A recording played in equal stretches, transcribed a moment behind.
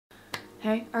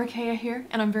Hey, Archaea here,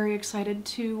 and I'm very excited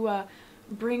to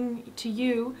bring to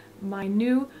you my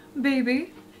new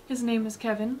baby. His name is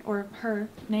Kevin, or her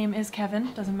name is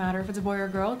Kevin. Doesn't matter if it's a boy or a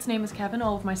girl, its name is Kevin.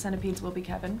 All of my centipedes will be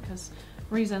Kevin, because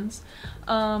reasons.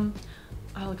 I'll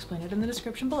explain it in the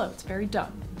description below. It's very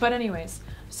dumb. But anyways,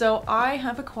 so I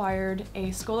have acquired a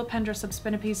Scolopendra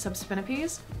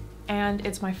subspinipes, and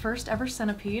it's my first ever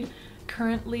centipede.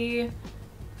 Currently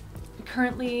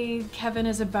Kevin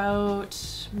is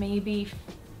about maybe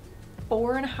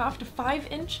 4.5 to 5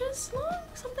 inches long,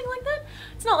 something like that.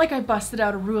 It's not like I busted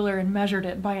out a ruler and measured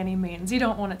it by any means. You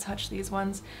don't want to touch these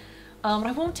ones.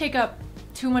 I won't take up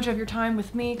too much of your time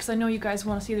with me because I know you guys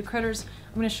want to see the critters.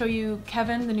 I'm going to show you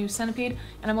Kevin, the new centipede,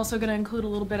 and I'm also going to include a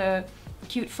little bit of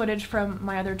cute footage from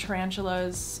my other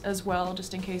tarantulas as well,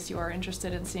 just in case you are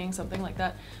interested in seeing something like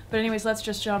that. But anyways, let's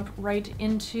just jump right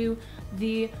into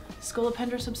the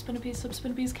Scolopendra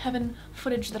subspinipes Kevin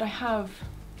footage that I have.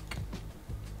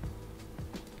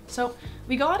 So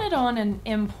we got it on an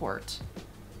import,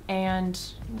 and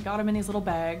we got him in these little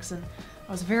bags, and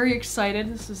I was very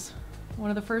excited. This is one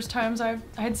of the first times I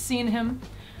had seen him.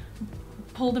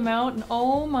 Pulled him out, and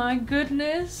oh my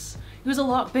goodness, he was a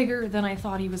lot bigger than I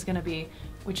thought he was gonna be,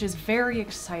 which is very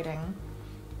exciting.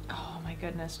 Oh my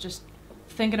goodness, just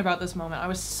thinking about this moment, I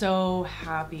was so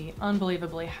happy,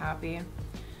 unbelievably happy.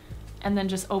 And then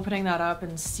just opening that up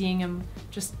and seeing him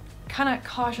just kind of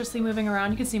cautiously moving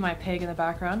around. You can see my pig in the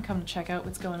background. Come to check out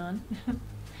what's going on.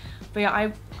 But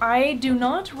yeah, I do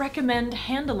not recommend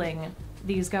handling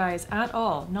these guys at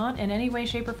all, not in any way,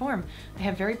 shape, or form. They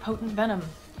have very potent venom.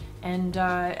 And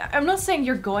I'm not saying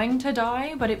you're going to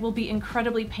die, but it will be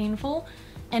incredibly painful,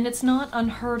 and it's not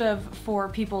unheard of for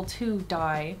people to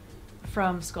die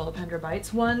from Scolopendra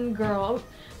bites. One girl,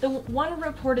 the one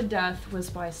reported death was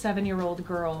by a 7-year-old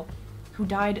girl who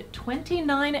died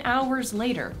 29 hours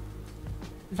later.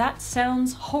 That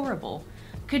sounds horrible.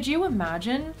 Could you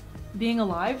imagine being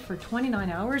alive for 29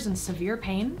 hours in severe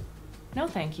pain? No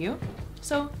thank you.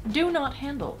 So do not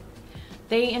handle.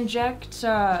 They inject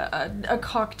a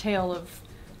cocktail of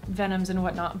venoms and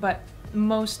whatnot, but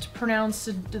most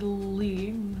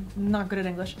pronouncedly, not good at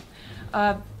English,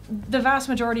 the vast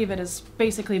majority of it is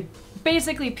basically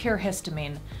pure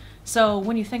histamine. So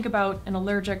when you think about an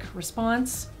allergic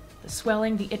response, the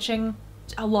swelling, the itching,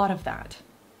 a lot of that.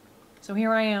 So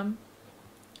here I am,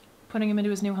 putting him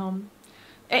into his new home.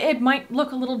 It might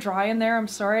look a little dry in there, I'm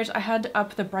sorry, I had to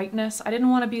up the brightness. I didn't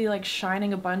want to be like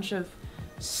shining a bunch of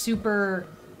super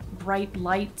bright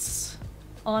lights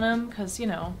on him, because, you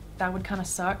know, that would kind of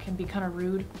suck and be kind of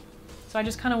rude. So I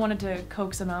just kind of wanted to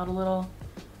coax him out a little.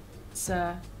 It's,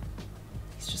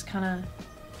 he's just kind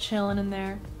of chilling in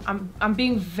there. I'm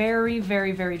being very,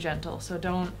 very, very gentle, so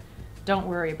don't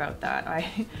worry about that.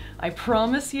 I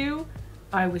promise you,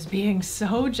 I was being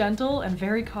so gentle and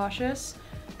very cautious,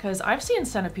 because I've seen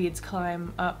centipedes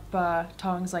climb up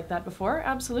tongs like that before,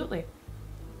 absolutely.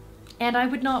 And I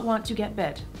would not want to get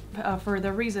bit, for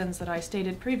the reasons that I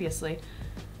stated previously.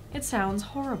 It sounds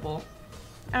horrible.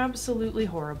 Absolutely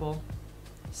horrible.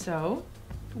 So,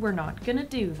 we're not gonna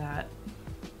do that.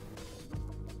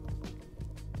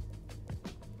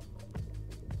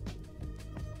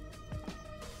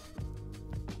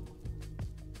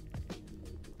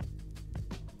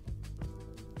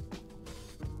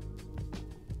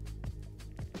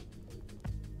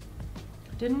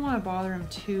 Didn't want to bother him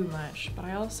too much, but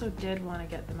I also did want to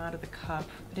get them out of the cup.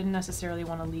 I didn't necessarily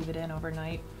want to leave it in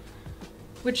overnight,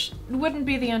 which wouldn't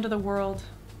be the end of the world,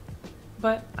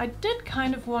 but I did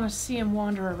kind of want to see him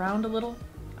wander around a little.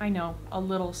 I know, a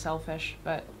little selfish,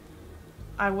 but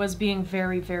I was being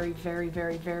very, very, very,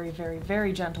 very, very, very,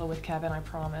 very gentle with Kevin, I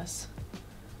promise.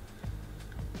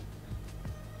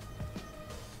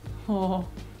 Oh,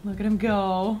 look at him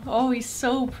go. Oh, he's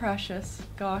so precious.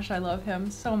 Gosh, I love him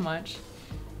so much.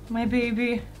 My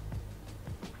baby.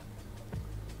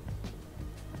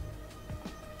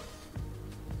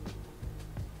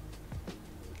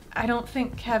 I don't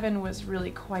think Kevin was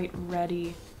really quite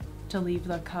ready to leave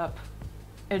the cup.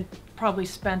 It probably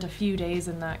spent a few days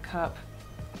in that cup.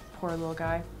 Poor little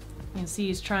guy. You can see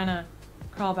he's trying to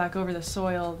crawl back over the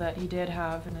soil that he did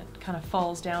have, and it kind of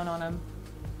falls down on him,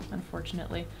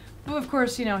 unfortunately. But of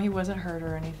course, you know, he wasn't hurt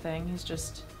or anything. He's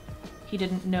just... he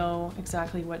didn't know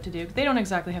exactly what to do. They don't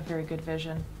exactly have very good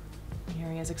vision. And here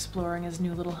he is exploring his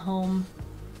new little home.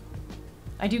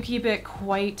 I do keep it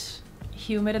quite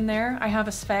humid in there. I have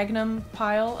a sphagnum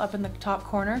pile up in the top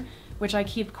corner, which I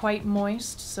keep quite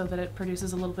moist so that it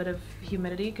produces a little bit of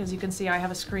humidity, because you can see I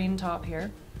have a screen top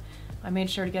here. I made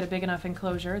sure to get a big enough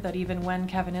enclosure that even when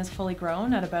Kevin is fully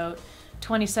grown at about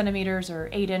 20 centimeters or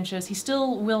 8 inches, he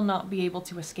still will not be able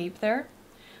to escape there.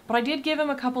 But I did give him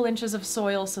a couple inches of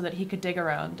soil so that he could dig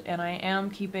around, and I am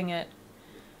keeping it,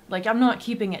 like, I'm not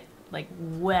keeping it, like,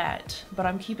 wet, but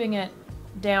I'm keeping it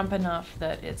damp enough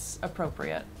that it's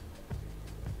appropriate.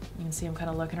 You can see him kind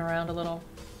of looking around a little.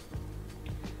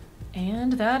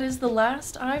 And that is the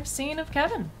last I've seen of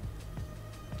Kevin.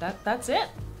 That's it.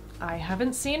 I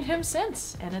haven't seen him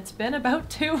since, and it's been about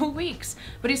 2 weeks,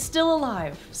 but he's still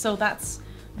alive, so that's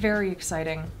very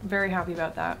exciting. Very happy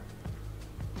about that.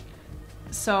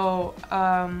 So,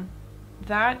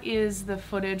 that is the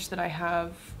footage that I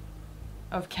have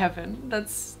of Kevin.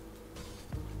 That's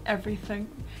everything.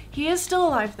 He is still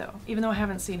alive though, even though I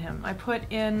haven't seen him. I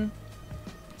put in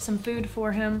some food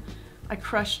for him. I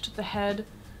crushed the head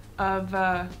of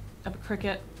a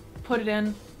cricket, put it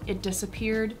in, it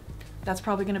disappeared. That's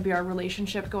probably going to be our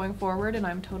relationship going forward, and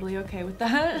I'm totally okay with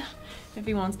that. If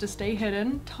he wants to stay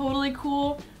hidden, totally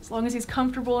cool. As long as he's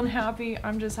comfortable and happy,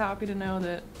 I'm just happy to know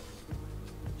that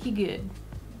he good,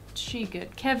 she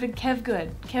good, Kev good,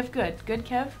 Kev good, good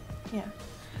Kev? Yeah.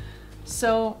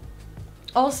 So,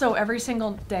 also every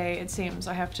single day, it seems,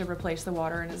 I have to replace the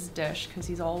water in his dish because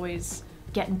he's always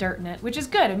getting dirt in it, which is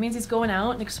good. It means he's going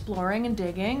out and exploring and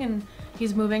digging, and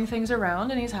he's moving things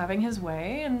around, and he's having his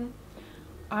way, and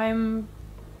I'm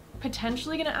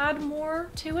potentially going to add more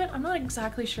to it. I'm not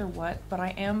exactly sure what, but I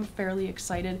am fairly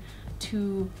excited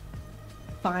to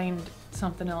find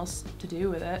something else to do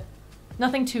with it.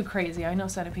 Nothing too crazy. I know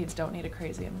centipedes don't need a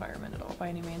crazy environment at all by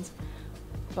any means,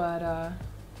 but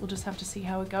we'll just have to see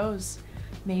how it goes.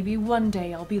 Maybe one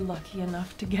day I'll be lucky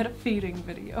enough to get a feeding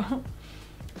video.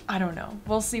 I don't know.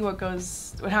 We'll see what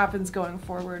happens going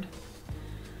forward.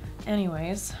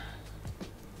 Anyways,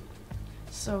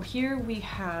 so here we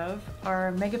have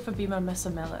our Megaphobema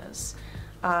mesomeles,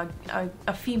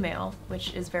 a female,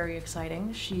 which is very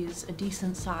exciting. She's a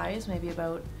decent size, maybe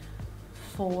about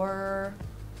 4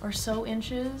 or so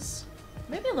inches,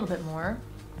 maybe a little bit more.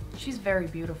 She's very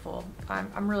beautiful.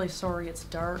 I'm really sorry it's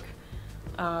dark.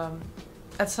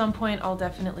 At some point I'll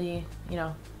definitely, you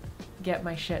know, get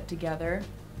my shit together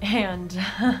and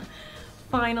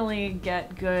finally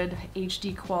get good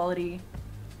HD quality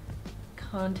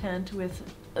content with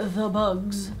the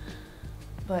bugs.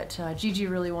 But Gigi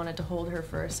really wanted to hold her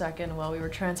for a second while we were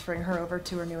transferring her over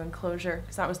to her new enclosure,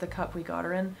 because that was the cup we got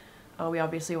her in. We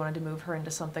obviously wanted to move her into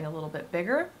something a little bit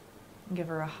bigger and give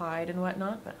her a hide and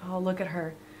whatnot, but oh, look at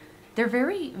her. They're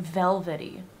very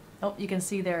velvety. Oh, you can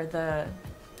see there the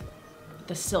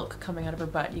silk coming out of her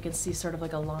butt. You can see sort of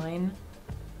like a line.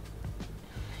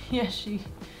 Yeah, she's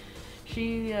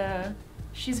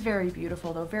very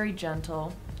beautiful though, very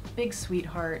gentle, big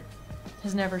sweetheart.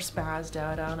 Has never spazzed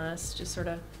out on us, just sort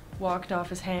of walked off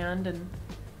his hand and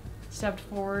stepped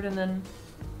forward and then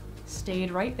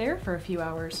stayed right there for a few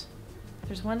hours.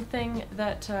 There's one thing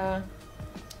that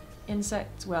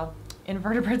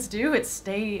invertebrates do, it's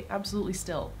stay absolutely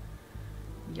still.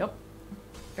 Yup.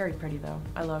 Very pretty though.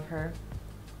 I love her.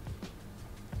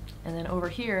 And then over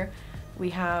here we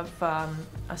have a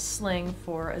sling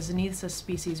for a Xenethus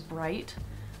species bright.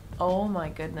 Oh my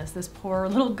goodness, this poor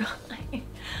little guy.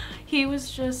 He was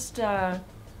just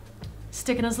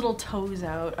sticking his little toes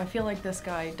out. I feel like this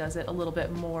guy does it a little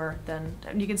bit more than,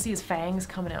 you can see his fangs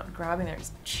coming out and grabbing there,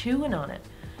 he's chewing on it.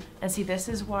 And see, this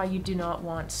is why you do not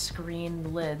want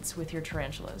screen lids with your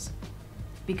tarantulas,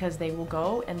 because they will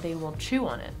go and they will chew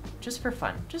on it just for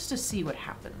fun, just to see what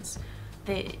happens.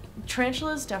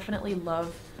 Tarantulas definitely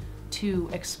love to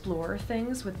explore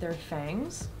things with their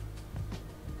fangs.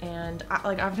 And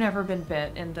I've never been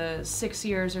bit. In the 6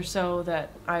 years or so that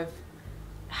I've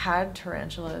had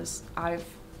tarantulas, I've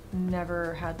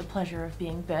never had the pleasure of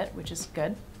being bit, which is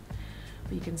good.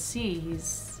 But you can see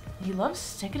he loves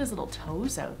sticking his little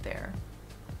toes out there.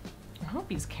 I hope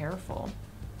he's careful.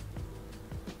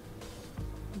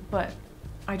 But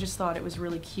I just thought it was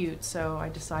really cute, so I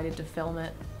decided to film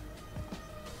it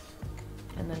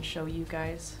and then show you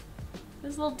guys.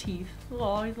 His little teeth, his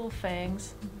little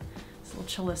fangs. Little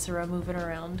chelicera moving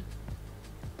around.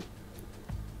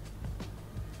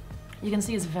 You can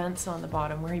see his vents on the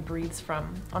bottom where he breathes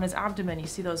from. On his abdomen you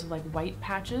see those like white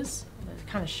patches, they're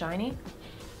kind of shiny.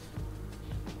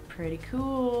 Pretty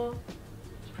cool.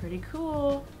 Pretty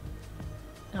cool.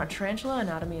 Now tarantula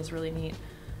anatomy is really neat.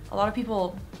 A lot of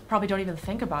people probably don't even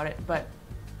think about it, but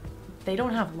they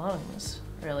don't have lungs,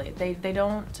 really. They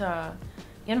don't,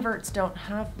 inverts don't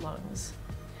have lungs.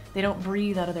 They don't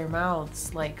breathe out of their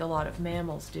mouths like a lot of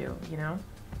mammals do, you know?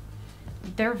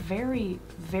 They're very,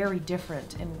 very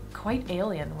different and quite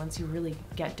alien once you really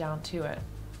get down to it.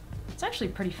 It's actually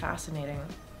pretty fascinating.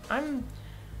 I'm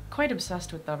quite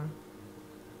obsessed with them.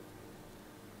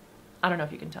 I don't know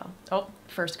if you can tell. Oh,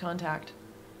 first contact.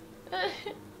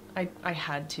 I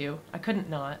had to. I couldn't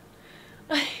not.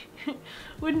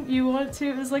 Wouldn't you want to?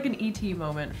 It was like an E.T.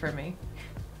 moment for me.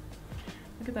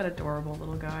 Look at that adorable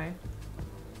little guy.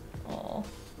 Aw.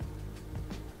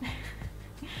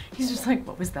 He's just like,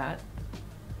 what was that?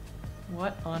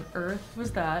 What on earth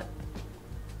was that?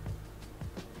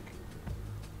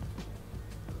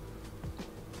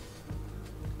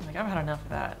 Like, I've had enough of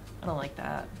that. I don't like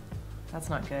that. That's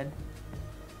not good.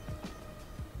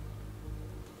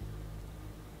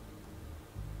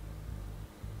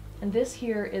 And this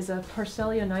here is a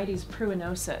Porcelionites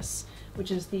pruinosus,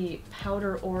 which is the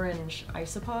powder orange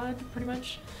isopod, pretty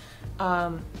much.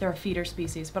 They're a feeder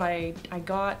species, but I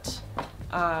got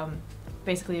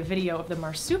basically a video of the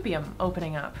marsupium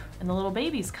opening up and the little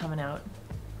babies coming out.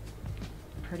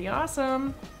 Pretty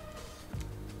awesome.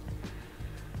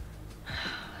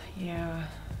 Yeah,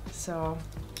 so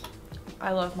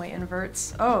I love my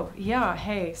inverts. Oh, yeah,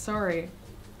 hey, sorry.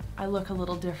 I look a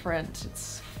little different.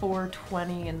 It's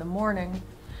 4:20 in the morning.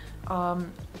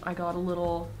 I got a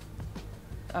little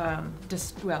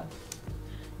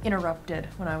interrupted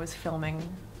when I was filming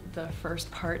the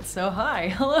first part, so hi,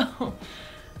 hello.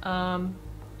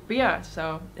 But yeah,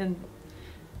 so in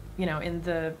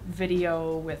the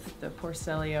video with the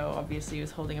Porcelio, obviously he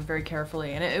was holding it very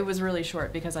carefully, and it was really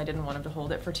short because I didn't want him to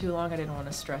hold it for too long. I didn't want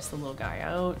to stress the little guy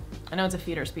out. I know it's a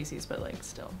feeder species, but like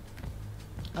still.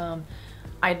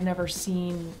 I'd never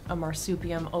seen a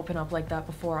marsupium open up like that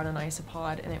before on an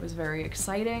isopod, and it was very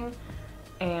exciting.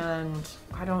 And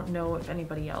I don't know if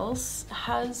anybody else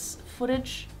has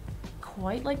footage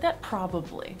quite like that,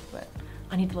 probably, but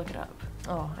I need to look it up.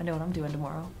 Oh, I know what I'm doing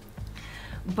tomorrow.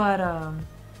 But I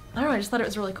don't know, I just thought it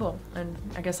was really cool, and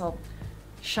I guess I'll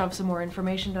shove some more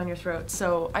information down your throat.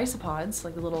 So isopods,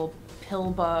 like the little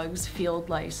pill bugs, field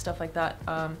lice, stuff like that,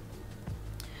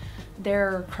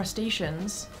 they're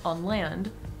crustaceans on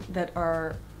land that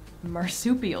are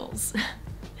marsupials.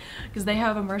 Because they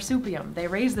have a marsupium. They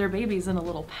raise their babies in a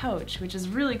little pouch, which is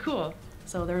really cool.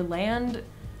 So they're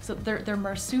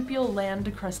marsupial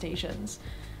land crustaceans.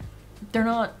 They're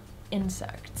not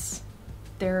insects.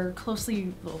 They're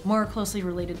more closely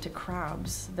related to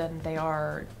crabs than they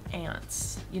are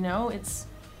ants. You know, it's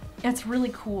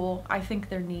really cool. I think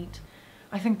they're neat.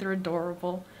 I think they're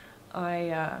adorable.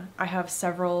 I have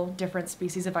several different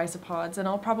species of isopods, and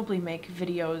I'll probably make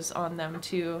videos on them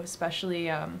too,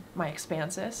 especially my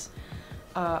expansus.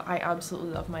 I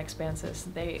absolutely love my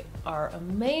expansus. They are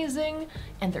amazing,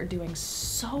 and they're doing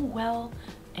so well,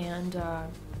 and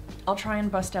I'll try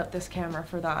and bust out this camera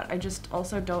for that. I just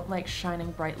also don't like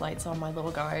shining bright lights on my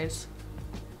little guys.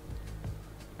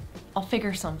 I'll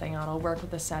figure something out. I'll work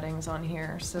with the settings on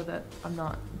here so that I'm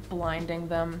not blinding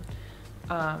them.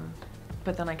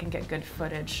 But then I can get good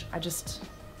footage. I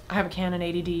have a Canon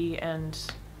 80D, and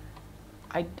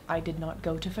I did not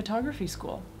go to photography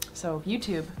school. So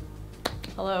YouTube,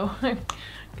 hello, I'm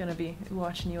gonna be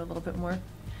watching you a little bit more.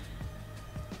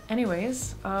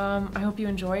 Anyways, I hope you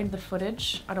enjoyed the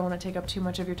footage. I don't want to take up too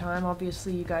much of your time.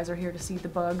 Obviously you guys are here to see the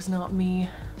bugs, not me.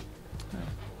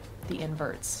 The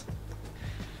inverts.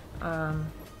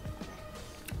 I'm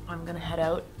gonna head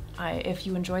out. If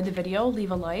you enjoyed the video,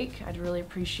 leave a like. I'd really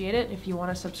appreciate it. If you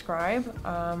want to subscribe,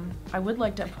 I would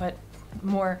like to put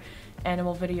more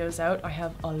animal videos out. I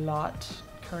have a lot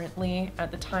currently. At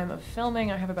the time of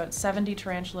filming, I have about 70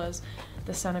 tarantulas,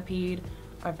 the centipede,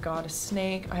 I've got a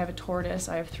snake, I have a tortoise,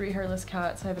 I have 3 hairless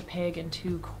cats, I have a pig, and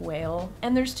 2 quail.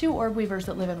 And there's 2 orb weavers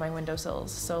that live in my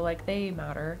windowsills, so like they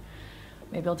matter.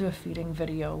 Maybe I'll do a feeding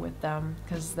video with them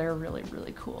because they're really,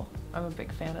 really cool. I'm a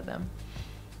big fan of them.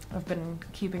 I've been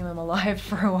keeping them alive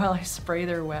for a while. I spray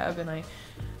their web and I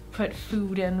put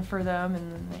food in for them,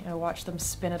 and then I watch them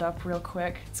spin it up real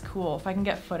quick. It's cool. If I can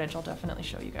get footage, I'll definitely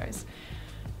show you guys.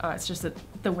 It's just that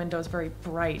the window is very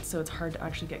bright, so it's hard to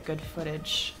actually get good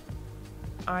footage.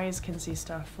 Eyes can see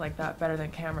stuff like that better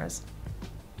than cameras.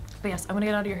 But yes, I'm gonna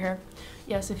get out of your hair.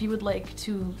 Yes, if you would like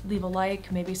to leave a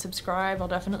like, maybe subscribe, I'll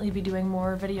definitely be doing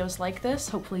more videos like this,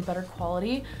 hopefully better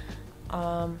quality.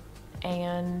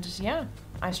 And yeah,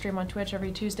 I stream on Twitch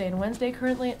every Tuesday and Wednesday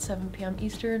currently at 7 p.m.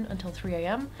 Eastern until 3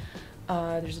 a.m.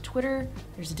 There's a Twitter,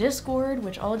 there's a Discord,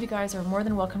 which all of you guys are more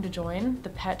than welcome to join. The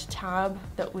pet tab,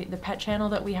 the pet channel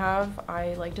that we have,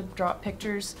 I like to drop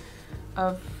pictures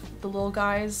of the little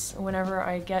guys whenever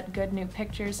I get good new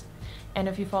pictures. And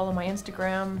if you follow my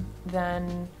Instagram,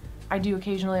 then I do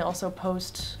occasionally also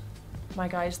post my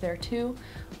guys there too.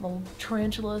 Little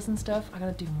tarantulas and stuff. I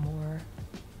gotta do more.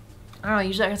 I don't know,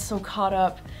 usually I get so caught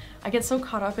up. I get so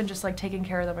caught up in just like taking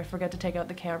care of them, I forget to take out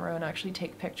the camera and actually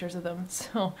take pictures of them.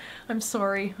 So I'm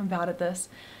sorry, I'm bad at this.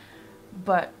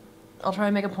 But I'll try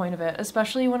and make a point of it,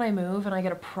 especially when I move and I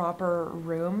get a proper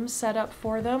room set up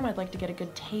for them. I'd like to get a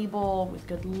good table with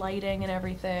good lighting and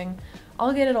everything.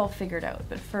 I'll get it all figured out,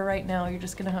 but for right now, you're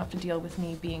just gonna have to deal with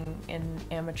me being an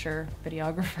amateur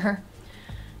videographer.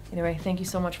 Anyway, thank you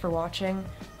so much for watching,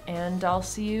 and I'll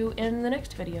see you in the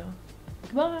next video.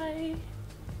 Goodbye!